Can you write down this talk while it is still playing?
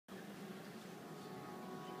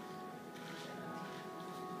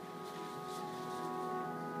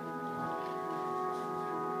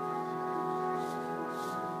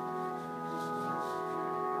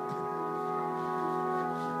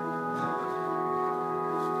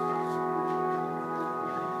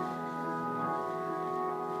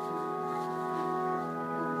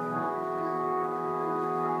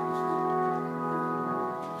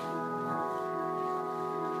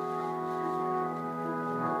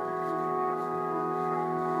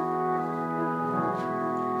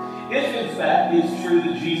If in fact it is true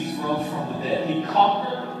that Jesus rose from the dead, he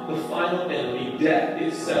conquered the final enemy, death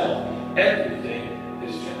itself, everything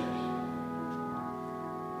has changed.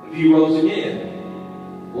 If he rose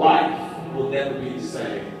again, life will never be the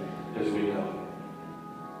same as we know it.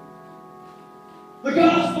 The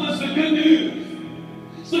gospel is the good news.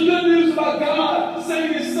 It's the good news about God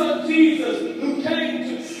sending his son Jesus, who came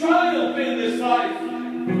to triumph in this life,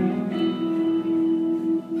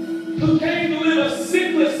 who came to live a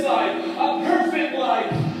sinless life, a perfect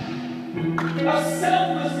life, a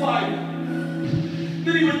selfless life,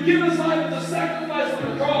 that he would give his life as a sacrifice on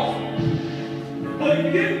the cross. But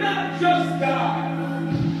he did not just die.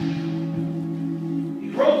 He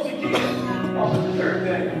rose again on the third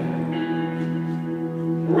day.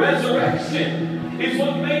 Resurrection is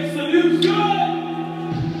what makes the news good.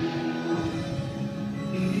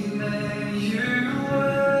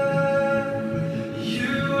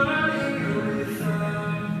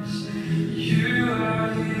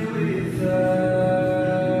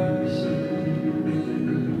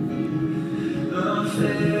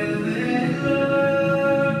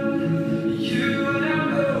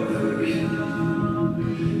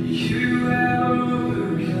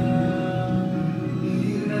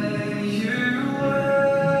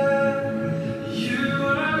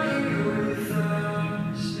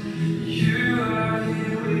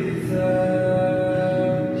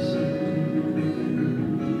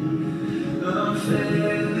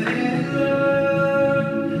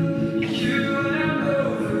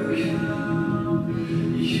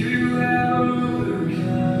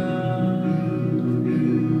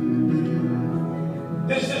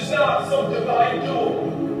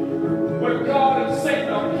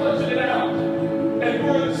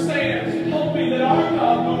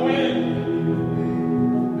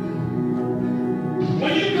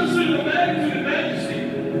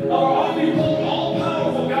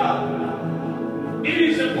 It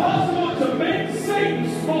is impossible to make